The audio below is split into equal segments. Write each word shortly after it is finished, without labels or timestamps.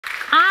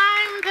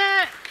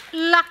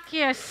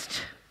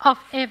luckiest of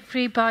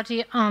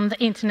everybody on the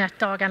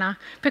Internetdagarna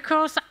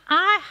because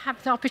I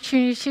have the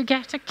opportunity to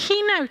get a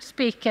keynote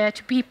speaker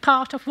to be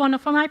part of one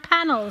of my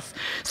panels.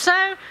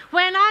 So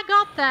when I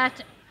got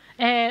that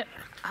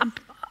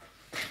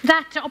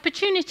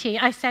opportunity,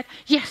 I said,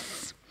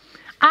 yes,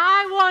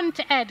 I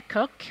want Ed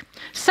Cooke.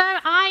 So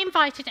I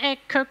invited Ed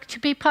Cooke to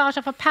be part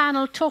of a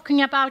panel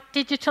talking about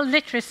digital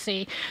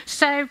literacy.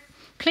 So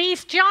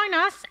please join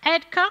us,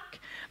 Ed Cooke,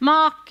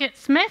 Mark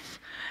Smith,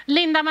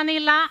 Linda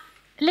Manilla,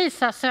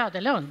 Lisa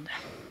Söderlund.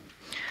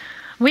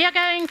 We are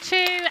going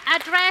to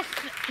address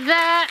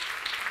the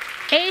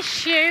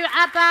issue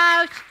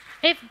about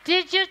if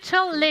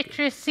digital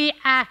literacy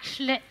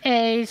actually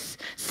is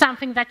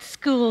something that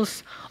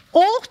schools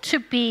ought to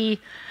be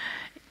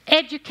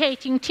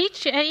educating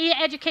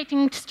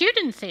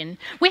students in.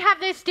 We have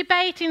this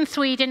debate in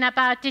Sweden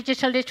about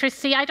digital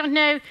literacy. I don't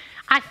know,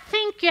 I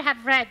think you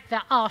have read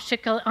the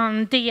article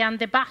on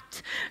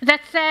Debatten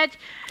that said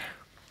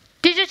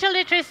digital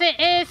literacy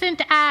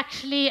isn't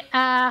actually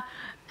a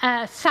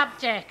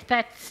subject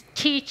that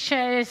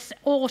teachers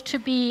ought to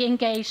be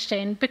engaged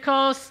in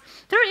because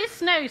there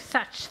is no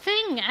such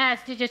thing as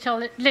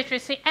digital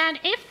literacy, and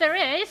if there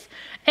is,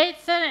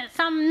 it's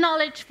some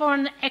knowledge for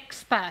an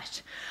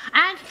expert.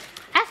 And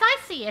as I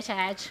see it,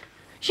 Ed,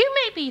 you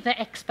may be the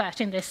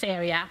expert in this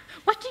area.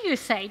 What do you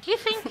say? Do you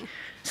think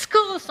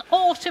schools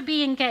ought to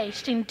be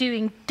engaged in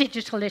doing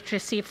digital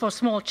literacy for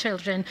small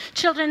children,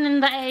 children in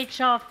the age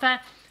of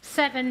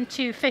 7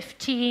 to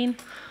 15,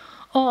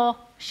 or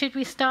should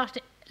we start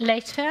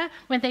later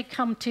when they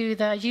come to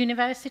the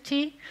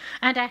university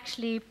and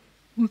actually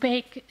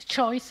make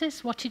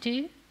choices what to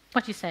do?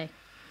 What do you say?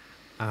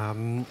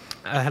 Hello,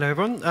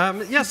 everyone.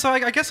 So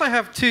I guess I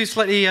have two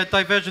slightly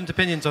divergent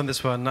opinions on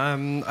this one.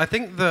 I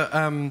think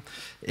that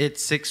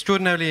it's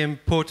extraordinarily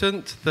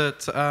important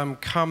that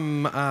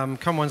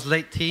come one's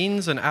late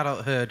teens and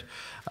adulthood,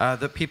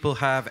 that people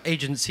have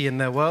agency in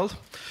their world.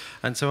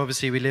 And so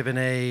obviously we live in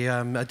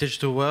a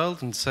digital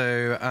world, and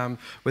so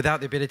without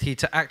the ability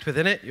to act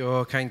within it,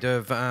 you're kind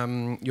of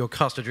you're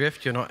cast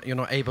adrift. You're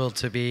not able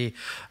to be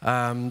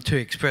to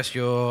express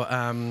your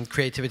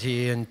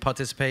creativity and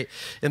participate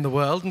in the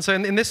world. And so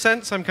in this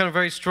sense, I'm kind of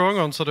very strong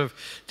on sort of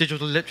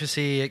digital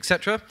literacy,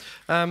 etc.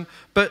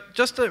 But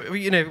just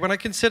when I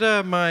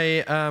consider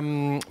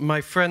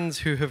my friends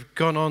who have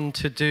gone on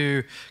to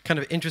do kind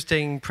of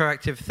interesting,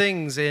 proactive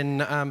things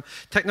in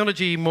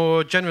technology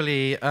more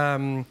generally,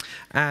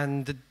 and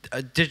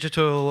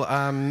digital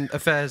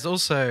affairs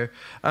also,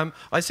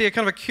 I see a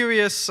kind of a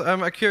curious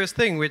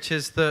thing, which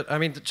is that, I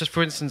mean, just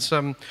for instance,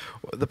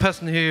 the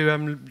person who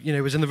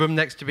was in the room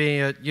next to me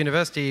at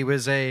university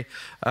was a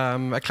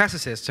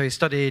classicist. So he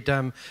studied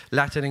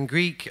Latin and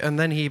Greek, and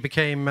then he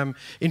became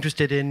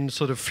interested in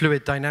sort of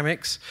fluid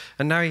dynamics,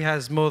 and now he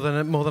has more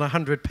than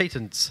 100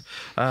 patents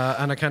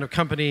and a kind of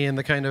company in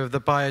the kind of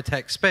the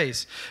biotech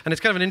space. And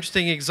it's kind of an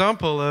interesting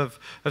example of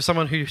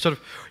someone who sort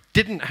of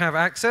didn't have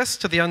access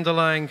to the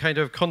underlying kind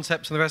of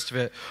concepts and the rest of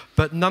it,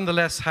 but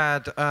nonetheless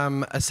had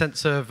a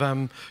sense of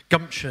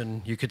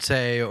gumption, you could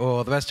say,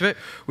 or the rest of it,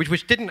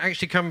 which didn't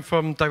actually come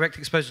from direct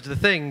exposure to the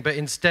thing, but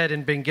instead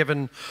in being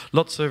given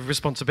lots of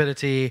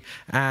responsibility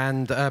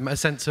and a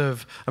sense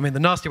of, I mean, the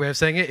nasty way of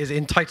saying it is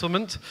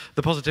entitlement.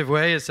 The positive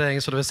way is saying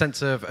sort of a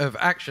sense of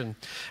action.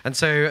 And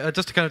so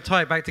just to kind of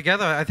tie it back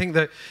together, I think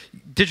that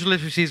digital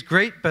literacy is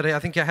great, but I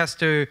think it has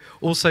to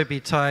also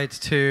be tied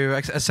to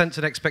a sense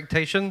and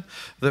expectation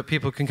that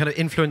people can kind of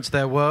influence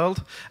their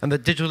world, and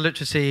that digital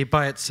literacy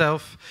by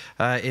itself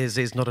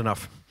is not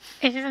enough.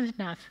 It isn't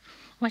enough.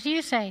 What do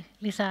you say,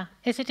 Lisa?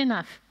 Is it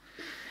enough?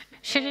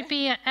 Should it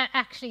be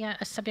actually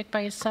a subject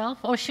by itself,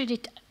 or should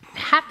it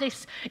have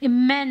this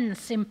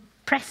immense,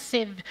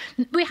 impressive...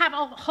 We have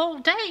a whole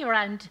day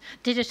around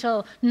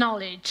digital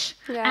knowledge.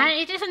 Yeah. And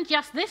it isn't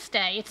just this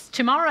day, it's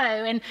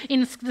tomorrow, and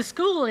in the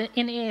school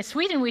in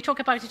Sweden we talk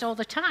about it all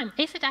the time.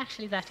 Is it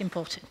actually that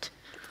important?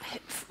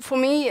 For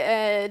me,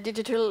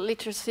 digital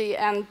literacy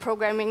and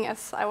programming,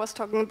 as I was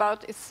talking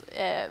about, is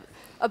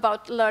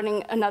about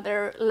learning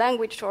another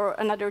language or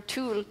another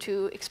tool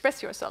to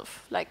express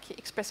yourself. Like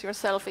express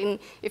yourself in,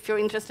 if you're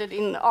interested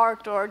in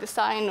art or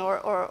design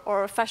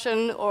or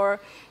fashion or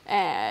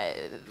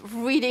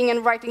reading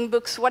and writing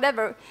books,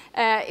 whatever.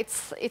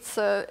 It's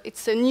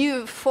a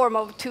new form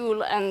of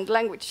tool and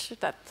language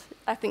that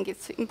I think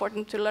it's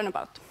important to learn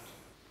about.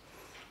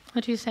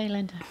 What do you say,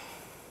 Linda?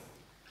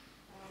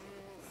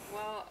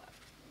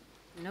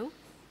 No?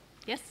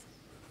 Yes?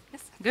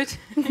 Yes? Good.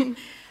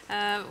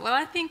 Well,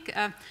 I think,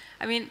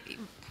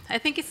 I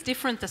think it's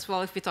different as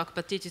well if we talk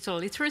about digital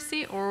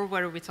literacy or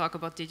whether we talk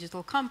about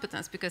digital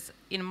competence, because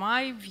in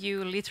my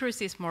view,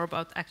 literacy is more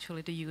about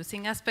actually the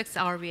using aspects.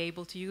 Are we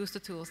able to use the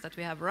tools that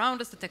we have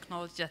around us, the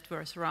technology that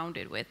we're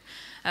surrounded with?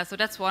 So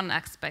that's one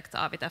aspect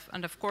of it.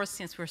 And of course,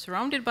 since we're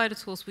surrounded by the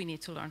tools, we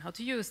need to learn how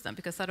to use them,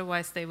 because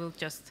otherwise they will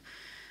just,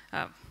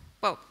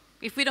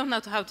 if we don't know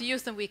how to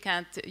use them, we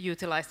can't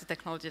utilize the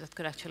technology that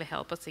could actually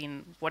help us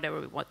in whatever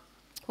we want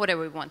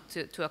whatever we want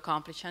to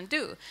accomplish and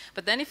do.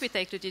 But then if we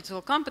take the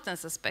digital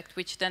competence aspect,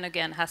 which then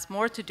again has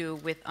more to do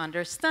with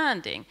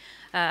understanding,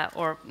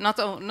 or not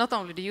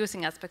only the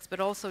using aspects, but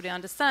also the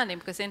understanding,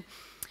 because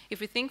if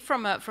we think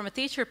from a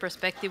teacher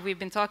perspective, we've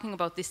been talking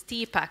about this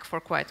TPAC for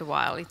quite a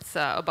while. It's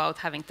about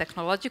having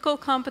technological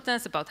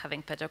competence, about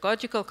having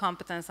pedagogical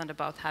competence, and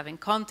about having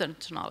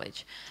content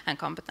knowledge and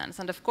competence.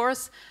 And of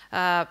course,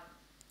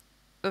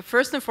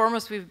 first and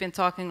foremost, we've been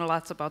talking a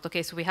lot about,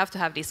 okay, so we have to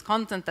have this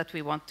content that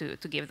we want to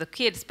give the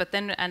kids, but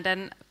then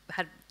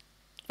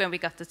when we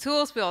got the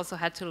tools, we also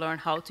had to learn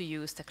how to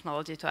use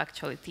technology to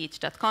actually teach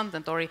that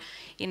content, or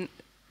in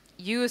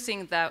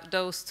using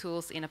those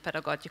tools in a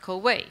pedagogical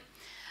way.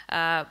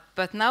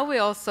 But now we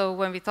also,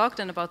 when we talk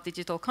then about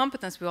digital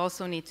competence, we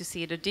also need to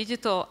see the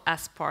digital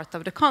as part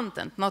of the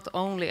content, not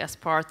only as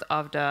part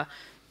of the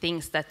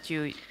things that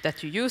you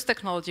use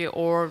technology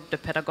or the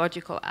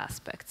pedagogical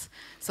aspects.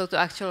 So to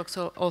actually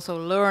also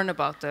learn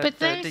about the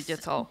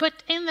digital.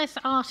 But in this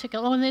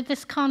article, or in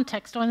this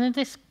context, or in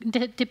this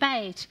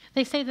debate,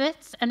 they say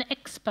that's an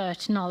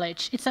expert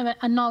knowledge. It's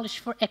a knowledge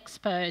for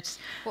experts.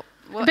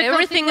 Well,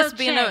 everything has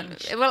been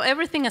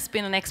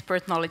an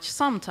expert knowledge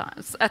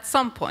sometimes, at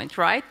some point,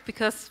 right?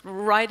 Because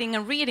writing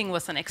and reading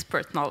was an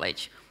expert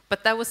knowledge.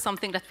 But that was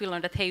something that we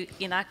learned that, hey,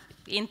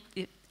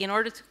 in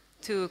order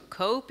to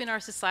cope in our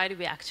society,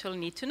 we actually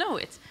need to know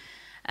it.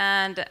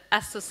 And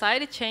as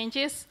society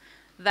changes,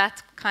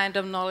 that kind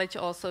of knowledge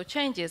also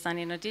changes. And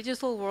in a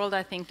digital world,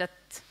 I think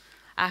that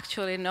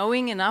actually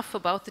knowing enough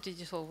about the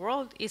digital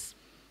world is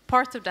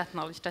part of that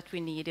knowledge that we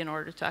need in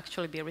order to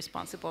actually be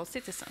responsible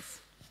citizens.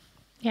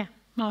 Yeah,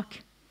 Mark.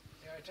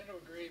 Yeah, I tend to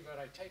agree, but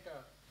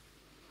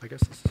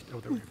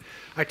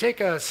I take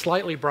a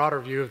slightly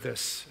broader view of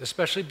this,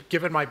 especially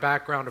given my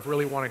background of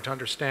really wanting to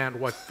understand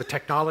what the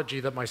technology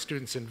that my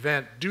students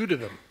invent do to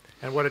them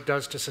and what it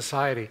does to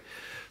society.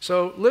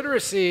 So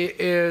literacy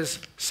is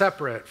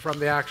separate from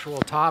the actual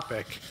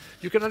topic.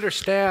 You can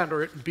understand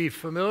or be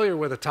familiar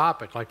with a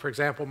topic. Like, for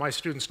example, my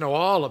students know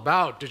all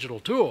about digital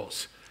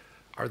tools.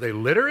 Are they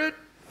literate?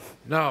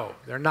 No,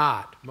 they're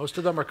not. Most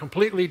of them are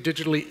completely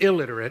digitally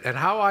illiterate. And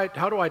how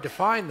do I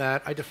define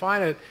that? I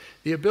define it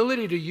the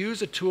ability to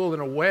use a tool in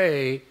a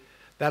way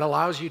that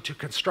allows you to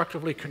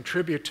constructively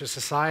contribute to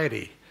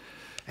society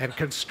and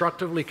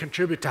constructively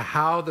contribute to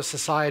how the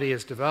society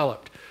is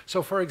developed.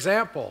 So for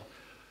example,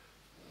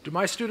 do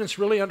my students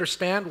really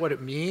understand what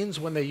it means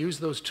when they use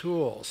those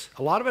tools?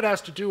 A lot of it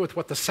has to do with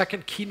what the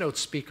second keynote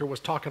speaker was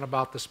talking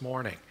about this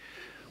morning.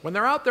 When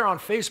they're out there on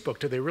Facebook,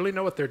 do they really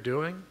know what they're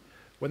doing?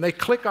 When they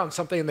click on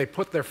something and they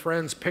put their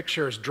friends'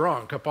 pictures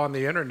drunk up on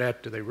the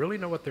internet, do they really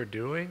know what they're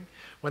doing?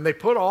 When they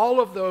put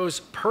all of those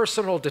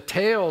personal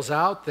details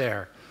out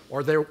there,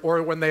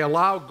 or when they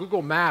allow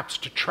Google Maps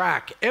to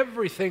track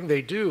everything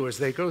they do as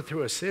they go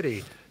through a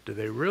city, do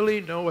they really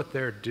know what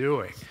they're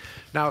doing?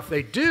 Now, if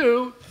they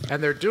do,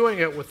 and they're doing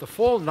it with the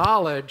full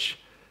knowledge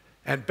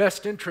and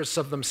best interests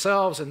of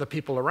themselves and the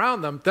people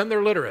around them, then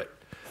they're literate.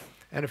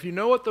 And if you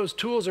know what those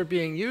tools are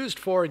being used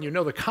for and you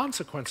know the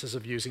consequences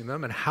of using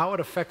them and how it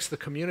affects the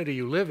community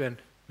you live in,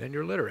 then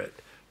you're literate.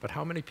 But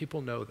how many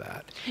people know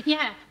that?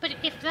 Yeah, but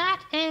if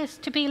that is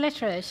to be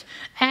literate,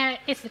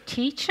 is the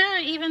teacher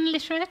even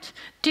literate?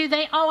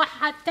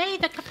 Have they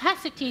the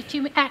capacity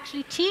to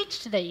actually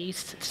teach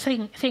these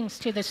things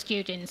to the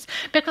students?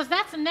 Because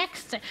that's the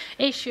next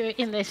issue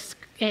in this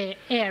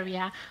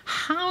area.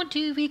 How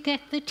do we get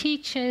the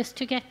teachers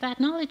to get that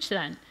knowledge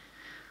then?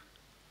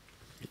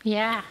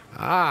 Yeah,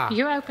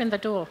 you opened the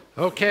door.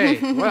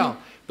 Okay, well,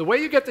 the way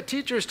you get the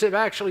teachers to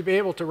actually be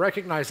able to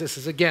recognize this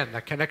is, again,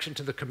 that connection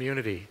to the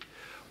community.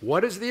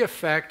 What is the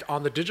effect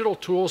on the digital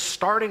tools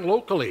starting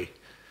locally?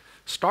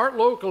 Start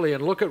locally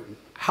and look at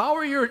how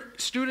are your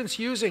students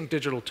using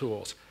digital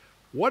tools?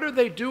 What are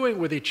they doing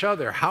with each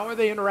other? How are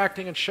they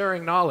interacting and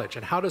sharing knowledge?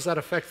 And how does that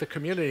affect the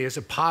community? Is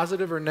it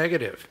positive or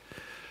negative?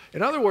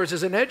 In other words,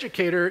 as an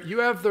educator, you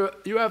have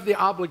the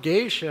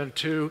obligation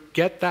to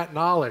get that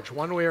knowledge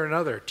one way or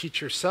another, teach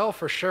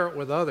yourself or share it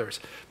with others.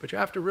 But you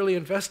have to really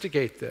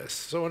investigate this.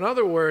 So in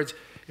other words,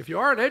 if you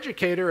are an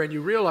educator and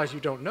you realize you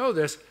don't know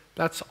this,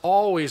 that's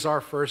always our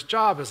first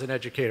job as an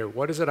educator.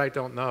 What is it I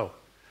don't know?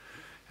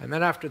 And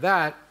then after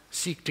that,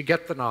 seek to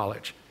get the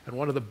knowledge. And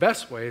one of the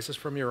best ways is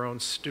from your own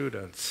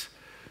students.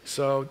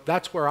 So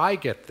that's where I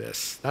get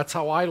this. That's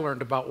how I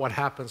learned about what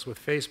happens with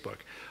Facebook.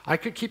 I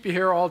could keep you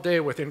here all day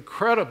with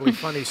incredibly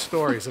funny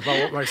stories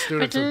about what my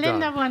students have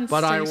done,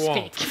 but I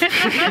won't.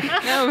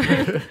 No,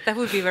 that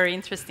would be very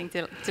interesting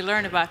to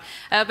learn about.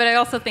 But I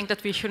also think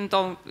that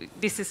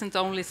this isn't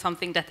only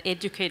something that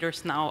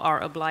educators now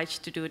are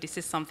obliged to do. This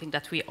is something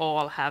that we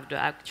all have the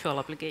actual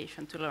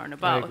obligation to learn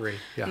about. I agree.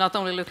 Yeah. Not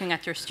only looking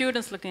at your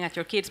students, looking at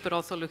your kids, but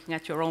also looking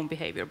at your own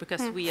behavior,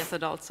 because we as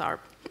adults are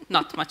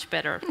not much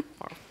better,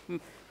 or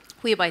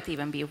we might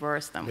even be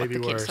worse than what the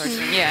kids are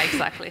doing. Yeah,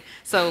 exactly.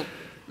 So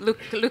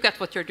look at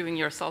what you're doing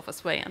yourself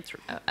as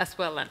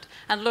well,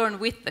 and learn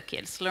with the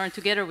kids, learn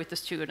together with the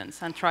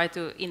students, and try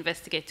to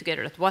investigate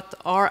together that what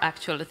are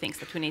actually the things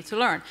that we need to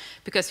learn.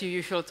 Because you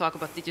usually talk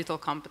about digital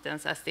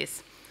competence as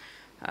this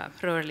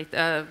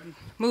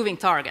moving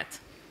target.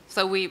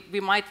 So we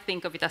might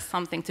think of it as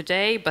something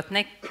today, but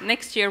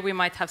next year we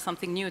might have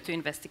something new to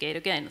investigate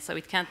again. So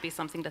it can't be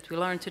something that we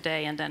learn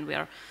today and then we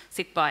are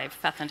sit by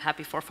fat and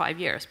happy for 5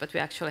 years, but we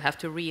actually have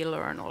to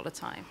relearn all the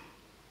time.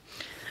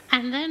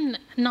 And then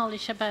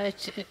knowledge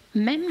about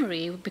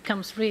memory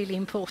becomes really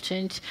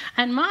important.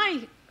 And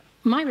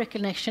my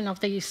recollection of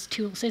these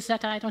tools is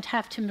that I don't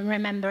have to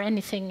remember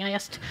anything. I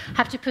just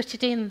have to put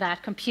it in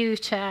that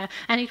computer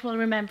and it will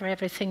remember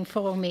everything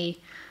for me.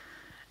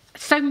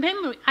 So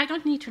memory, I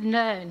don't need to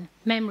learn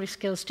memory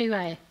skills, do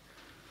I?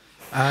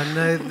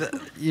 No,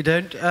 you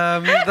don't.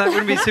 That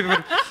wouldn't be super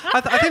good.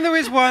 I think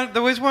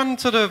there is one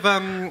sort of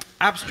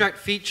abstract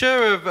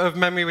feature of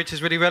memory which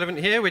is really relevant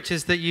here, which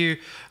is that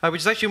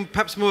which is actually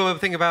perhaps more of a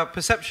thing about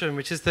perception,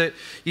 which is that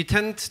you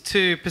tend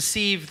to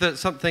perceive that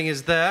something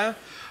is there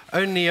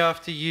only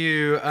after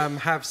you can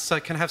have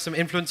some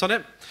influence on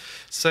it.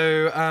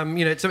 So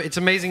it's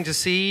amazing to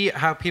see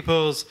how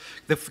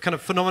the kind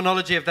of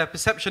phenomenology of their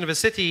perception of a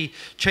city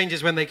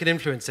changes when they can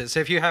influence it. So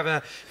if you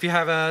have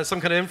some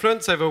kind of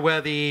influence over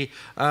where the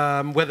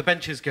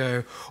benches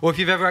go, or if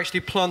you've ever actually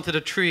planted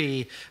a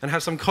tree and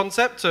have some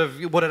concept of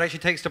what it actually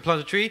takes to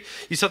plant a tree,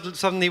 you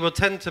suddenly will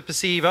tend to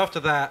perceive after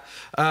that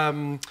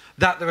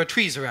that there are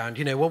trees around.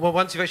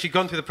 Once you've actually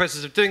gone through the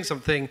process of doing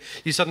something,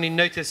 you suddenly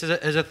notice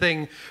as a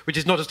thing which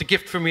is not just a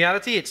gift from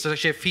reality; it's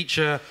actually a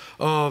feature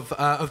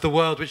of the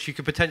world which you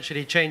could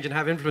potentially change and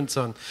have influence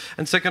on.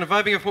 And so, kind of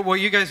vibing off what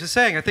you guys were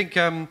saying, I think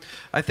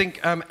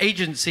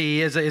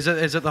agency is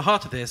at the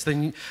heart of this,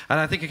 and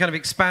I think a kind of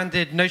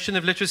expanded notion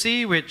of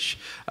literacy, which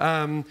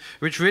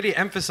really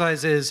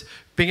emphasizes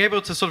being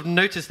able to sort of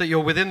notice that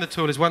you're within the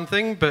tool is one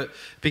thing, but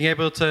being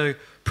able to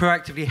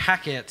proactively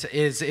hack it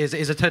is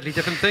a totally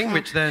different thing,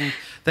 which then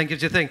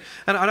gives you a thing.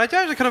 And I do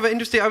have kind of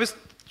interesting. I was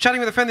chatting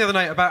with a friend the other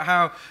night about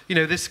how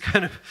this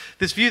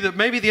view that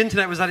maybe the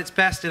internet was at its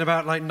best in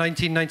about like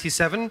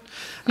 1997,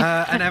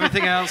 and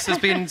everything else has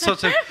been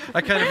sort of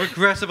a kind of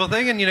regrettable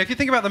thing. And if you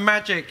think about the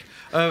magic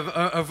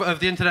of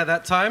the internet at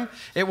that time,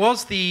 it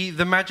was the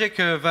magic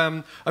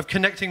of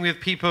connecting with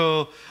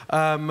people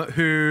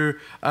who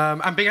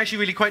and being actually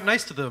really quite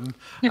nice to them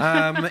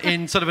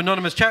in sort of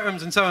anonymous chat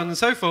rooms and so on and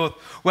so forth,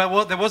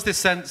 where there was this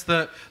sense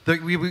that there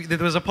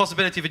was a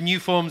possibility for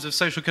new forms of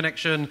social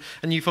connection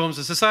and new forms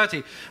of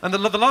society. And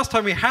the last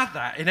time we had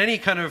that in any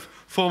kind of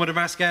form at a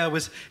mass scale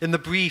was in the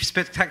brief,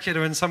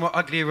 spectacular and somewhat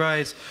ugly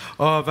rise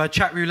of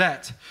chat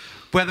roulette,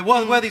 where there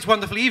were these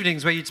wonderful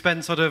evenings where you'd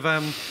spend sort of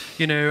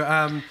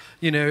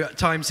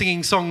time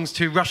singing songs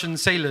to Russian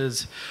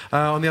sailors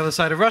on the other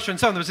side of Russia and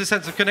so on. There was this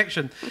sense of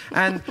connection.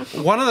 And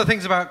one of the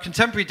things about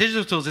contemporary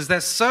digital tools is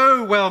they're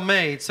so well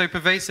made, so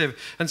pervasive,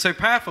 and so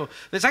powerful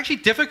that it's actually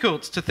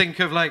difficult to think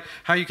of like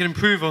how you can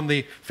improve on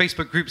the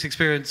Facebook groups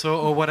experience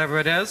or whatever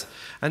it is.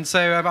 And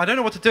so I don't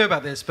know what to do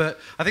about this, but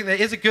I think there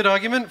is a good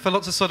argument for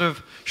lots of sort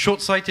of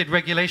short-sighted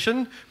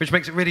regulation, which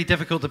makes it really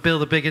difficult to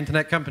build a big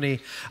internet company,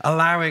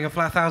 allowing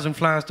 1,000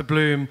 flowers to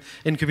bloom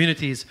in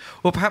communities,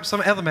 or perhaps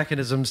some other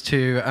mechanisms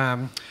to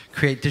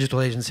create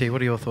digital agency.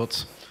 What are your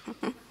thoughts?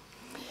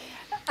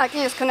 I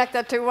can just connect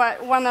that to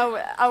one of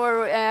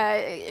our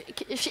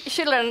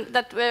children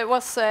that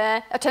was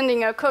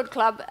attending a code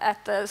club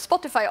at the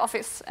Spotify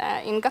office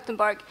in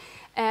Gothenburg.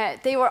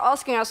 They were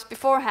asking us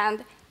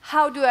beforehand,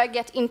 how do I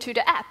get into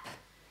the app?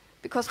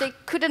 Because they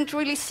couldn't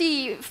really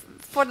see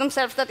for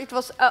themselves that it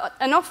was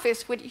an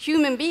office with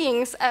human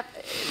beings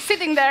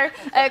sitting there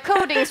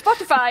coding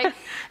Spotify.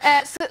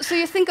 So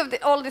you think of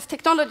all this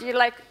technology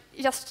like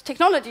just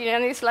technology,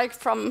 and it's like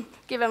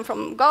given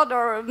from God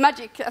or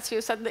magic, as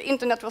you said, the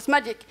internet was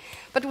magic.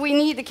 But we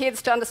need the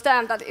kids to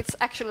understand that it's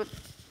actual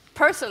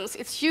persons,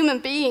 it's human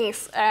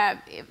beings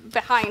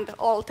behind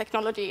all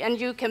technology, and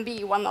you can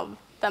be one of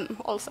them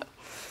also.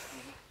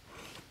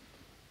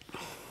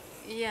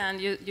 Yeah,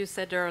 and you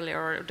said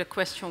earlier, the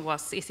question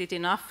was, is it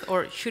enough,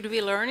 or should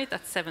we learn it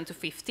at 7 to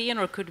 15,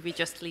 or could we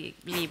just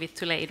leave it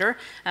to later?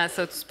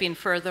 So to spin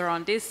further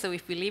on this, so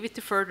if we leave it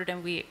to further,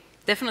 then we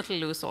definitely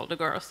lose all the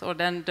girls, or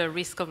then the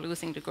risk of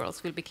losing the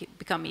girls will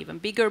become even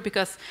bigger,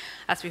 because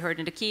as we heard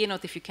in the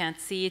keynote, if you can't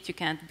see it, you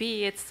can't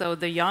be it. So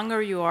the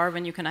younger you are,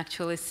 when you can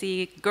actually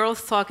see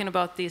girls talking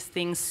about these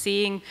things,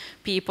 seeing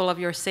people of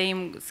your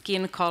same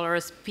skin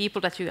colors,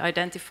 people that you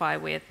identify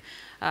with,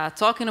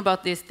 talking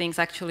about these things,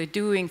 actually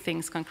doing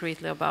things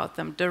concretely about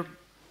them, the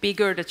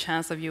bigger the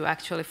chance of you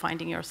actually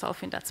finding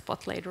yourself in that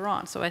spot later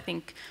on. So I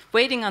think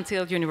waiting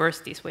until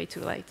university is way too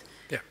late.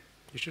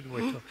 You shouldn't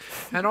wait till.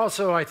 And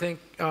also, I think,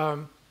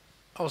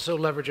 also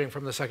leveraging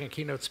from the second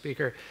keynote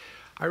speaker,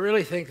 I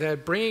really think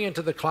that bringing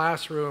into the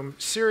classroom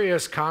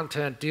serious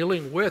content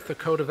dealing with the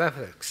code of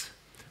ethics.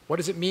 What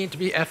does it mean to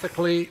be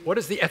what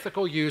is the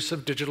ethical use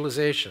of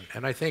digitalization?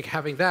 And I think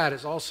having that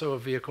is also a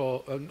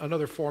vehicle,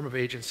 another form of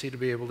agency to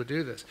be able to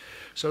do this,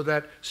 so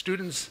that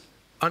students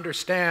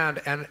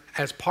understand, and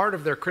as part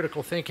of their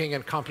critical thinking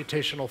and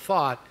computational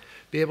thought,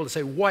 be able to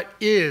say, what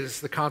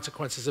is the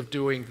consequences of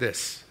doing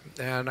this?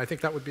 And I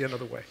think that would be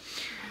another way.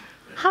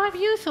 How have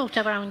you thought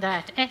around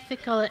that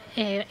ethical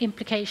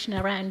implication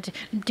around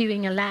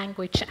doing a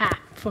language app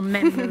for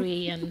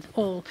memory and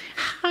all?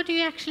 How do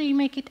you actually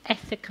make it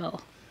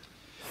ethical?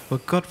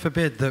 Well, God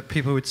forbid that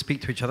people would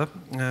speak to each other.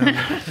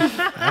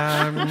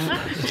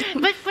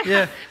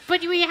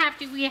 But we have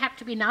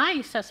to be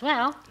nice as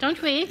well,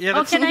 don't we? Yeah,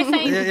 or can I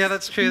say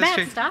that's true. That's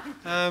bad true. stuff?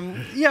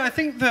 I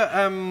think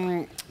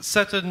that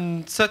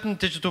certain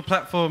digital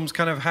platforms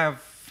kind of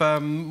have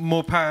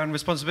more power and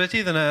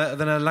responsibility than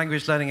a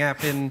language learning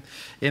app in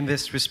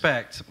this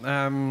respect.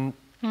 What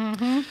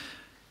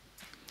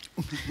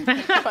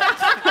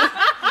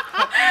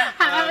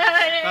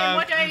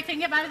do you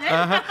think about this?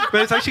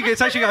 But it's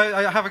actually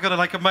I haven't got a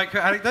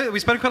micro anecdote. We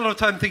spent quite a lot of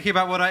time thinking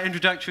about what our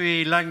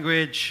introductory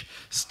language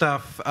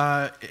stuff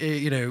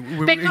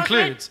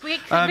includes.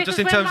 Just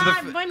in terms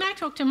of when I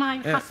talk to my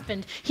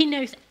husband, he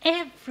knows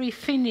every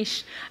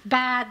Finnish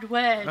bad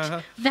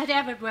word that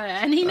ever were,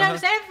 and he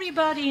knows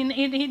everybody.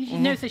 He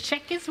knows the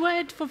Czechist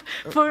word for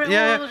all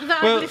the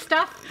ugly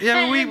stuff.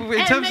 Yeah, maybe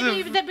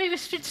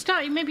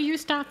you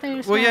start there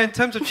as well. Well, yeah, in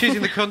terms of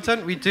choosing the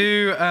content, we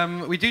do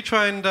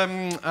try and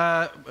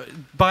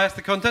bias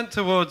the content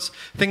towards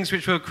things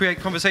which will create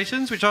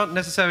conversations, which aren't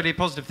necessarily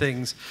positive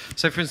things.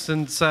 So, for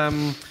instance,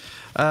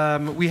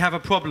 we have a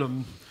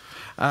problem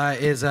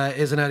is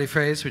an early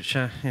phrase which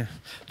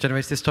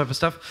generates this type of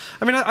stuff.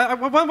 I mean,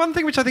 one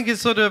thing which I think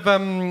is sort of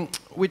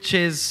which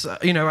is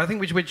I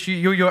think which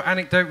your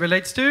anecdote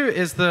relates to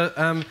is that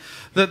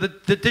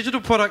the digital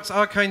products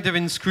are kind of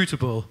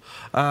inscrutable.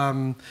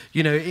 When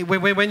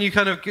you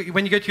go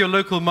to your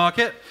local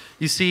market,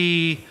 you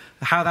see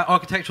how that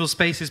architectural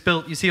space is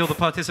built, you see all the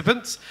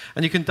participants,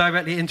 and you can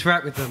directly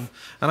interact with them.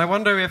 And I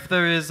wonder if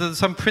there is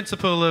some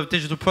principle of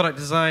digital product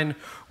design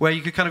where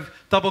you could kind of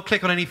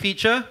double-click on any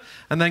feature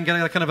and then get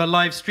a kind of a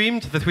live stream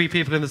to the 3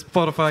 people in the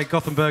Spotify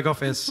Gothenburg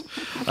office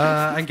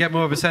and get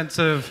more of a sense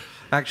of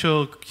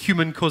actual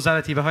human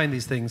causality behind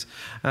these things.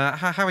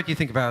 How would you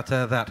think about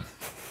that?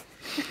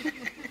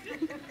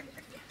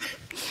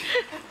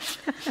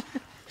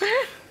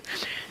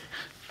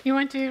 You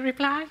want to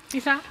reply,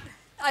 Lisa?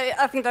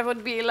 I think that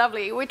would be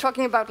lovely. We're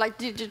talking about like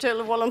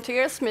digital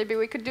volunteers. Maybe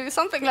we could do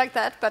something like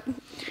that, but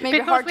maybe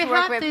hard to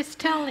work with. Because we have this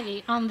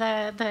telly on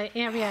the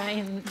area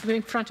in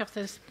front of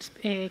this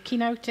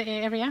keynote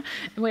area,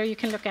 where you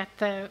can look at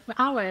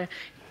our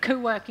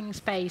co-working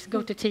space,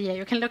 go to TA.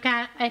 You can look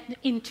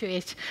into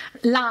it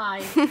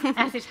live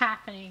as it's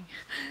happening.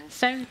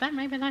 So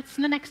maybe that's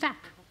the next step.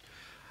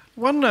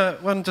 One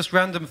just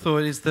random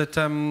thought is that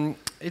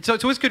it's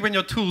always good when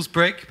your tools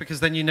break, because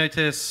then you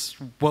notice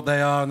what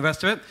they are and the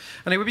rest of it.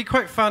 And it would be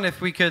quite fun if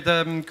we could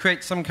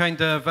create some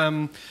kind of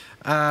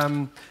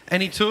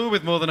any tool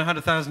with more than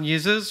 100,000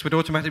 users would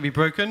automatically be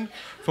broken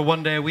for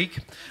 1 day a week,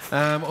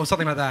 or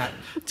something like that,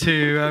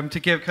 to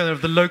give kind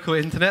of the local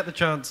internet the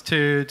chance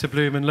to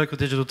bloom and local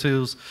digital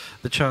tools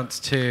the chance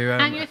to.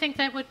 And you think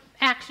that would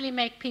actually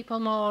make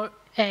people more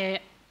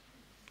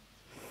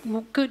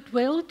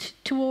goodwill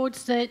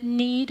towards the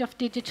need of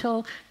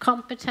digital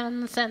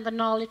competence and the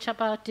knowledge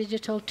about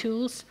digital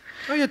tools?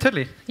 Oh yeah,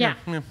 totally. Yeah.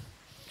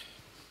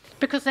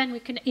 Because then we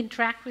can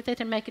interact with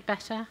it and make it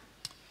better.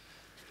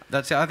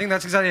 That's it. I think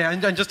that's exactly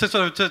it. And just to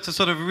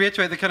sort of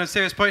reiterate the kind of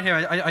serious point here,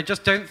 I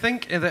just don't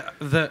think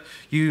that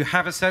you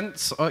have a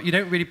sense, or you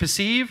don't really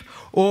perceive,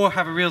 or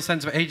have a real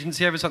sense of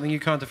agency over something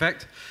you can't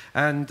affect.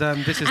 And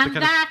this is the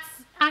kind of.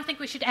 I think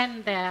we should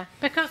end there,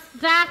 because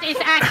that is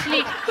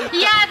actually,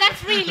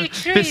 that's really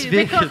true,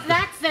 because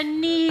that's the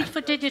need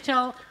for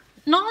digital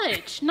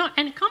knowledge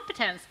and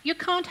competence. You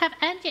can't have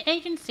any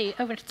agency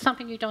over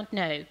something you don't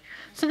know.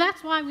 So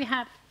that's why we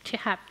have to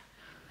have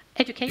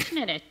education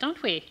in it, don't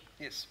we?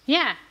 Yes.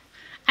 Yeah.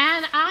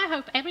 And I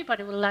hope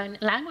everybody will learn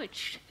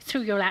language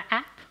through your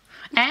app.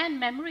 And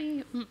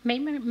memory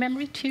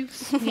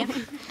tools. Yeah.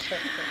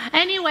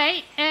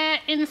 Anyway,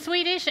 in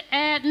Swedish,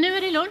 nu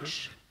är det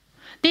lunch.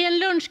 Det är en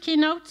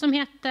lunchkeynote som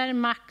heter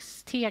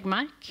Max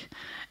Tegmark.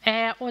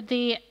 Och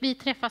vi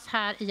träffas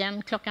här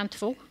igen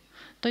 2:00,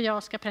 då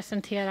jag ska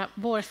presentera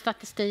vår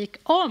statistik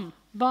om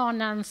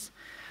barnens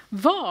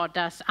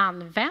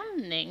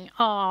vardagsanvändning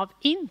av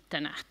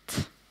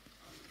internet.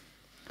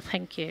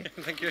 Thank you.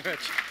 Thank you very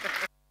much.